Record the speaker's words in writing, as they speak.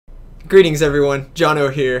Greetings everyone,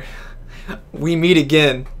 Jono here. We meet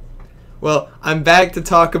again. Well, I'm back to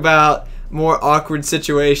talk about more awkward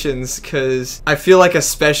situations because I feel like a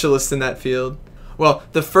specialist in that field. Well,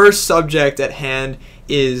 the first subject at hand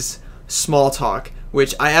is small talk,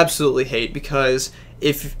 which I absolutely hate because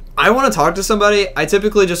if I want to talk to somebody, I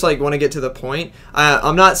typically just want to get to the point.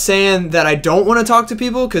 I'm not saying that I don't want to talk to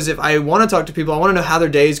people, because if I want to talk to people, I want to know how their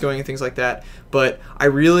day is going and things like that. But I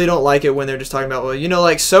really don't like it when they're just talking about, well,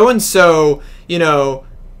 like so-and-so,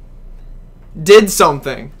 did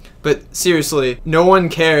something. But seriously, no one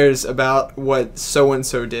cares about what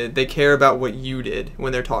so-and-so did. They care about what you did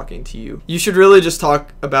when they're talking to you. You should really just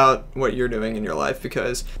talk about what you're doing in your life,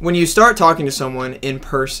 because when you start talking to someone in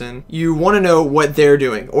person, you want to know what they're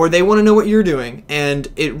doing, or they want to know what you're doing, and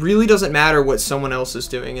it really doesn't matter what someone else is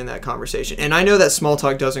doing in that conversation. And I know that small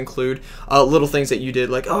talk does include little things that you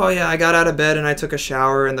did, like, oh yeah, I got out of bed and I took a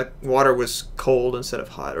shower and the water was cold instead of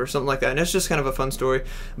hot, or something like that, and it's just kind of a fun story.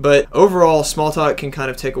 But overall, small talk can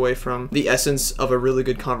kind of take away from the essence of a really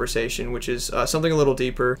good conversation, which is something a little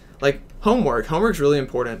deeper, like homework. Homework's really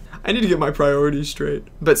important. I need to get my priorities straight.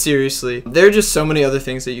 But seriously, there are just so many other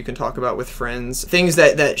things that you can talk about with friends, things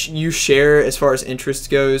that you share as far as interest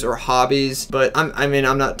goes, or hobbies. But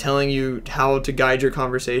I'm not telling you how to guide your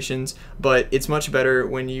conversations, but it's much better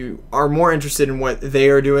when you are more interested in what they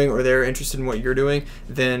are doing, or they're interested in what you're doing,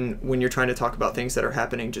 than when you're trying to talk about things that are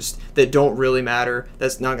happening just that don't really matter,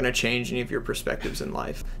 that's not going to change any of your perspectives in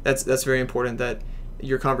life. That's very important, that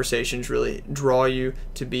your conversations really draw you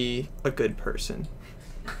to be a good person.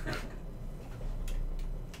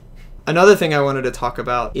 Another thing I wanted to talk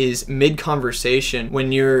about is mid-conversation,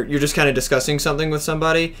 when you're just kind of discussing something with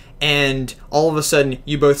somebody and all of a sudden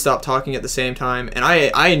you both stop talking at the same time. And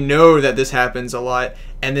I know that this happens a lot,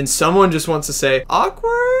 and then someone just wants to say,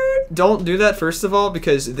 awkward? Don't do that, first of all,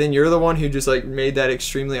 because then you're the one who just made that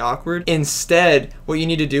extremely awkward. Instead, what you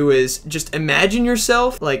need to do is just imagine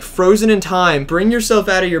yourself frozen in time. Bring yourself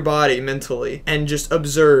out of your body mentally and just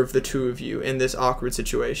observe the two of you in this awkward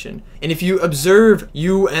situation. And if you observe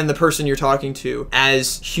you and the person you're talking to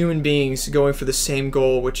as human beings going for the same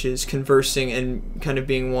goal, which is conversing and kind of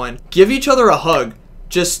being one, give each other a hug.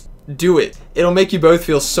 Just do it. It'll make you both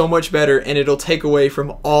feel so much better, and it'll take away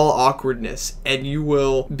from all awkwardness, and you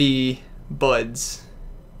will be buds.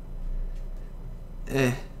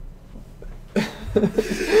 Yes!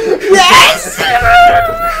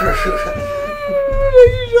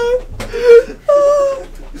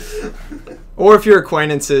 Or if you're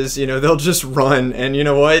acquaintances, they'll just run, and you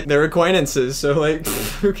know what? They're acquaintances, so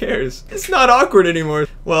who cares? It's not awkward anymore.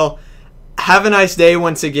 Well, have a nice day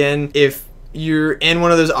once again. If you're in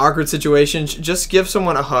one of those awkward situations, just give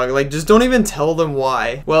someone a hug. Just don't even tell them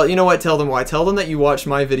why. Well, you know what? Tell them why. Tell them that you watched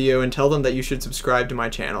my video, and tell them that you should subscribe to my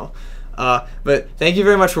channel. But thank you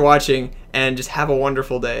very much for watching, and just have a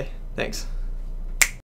wonderful day. Thanks.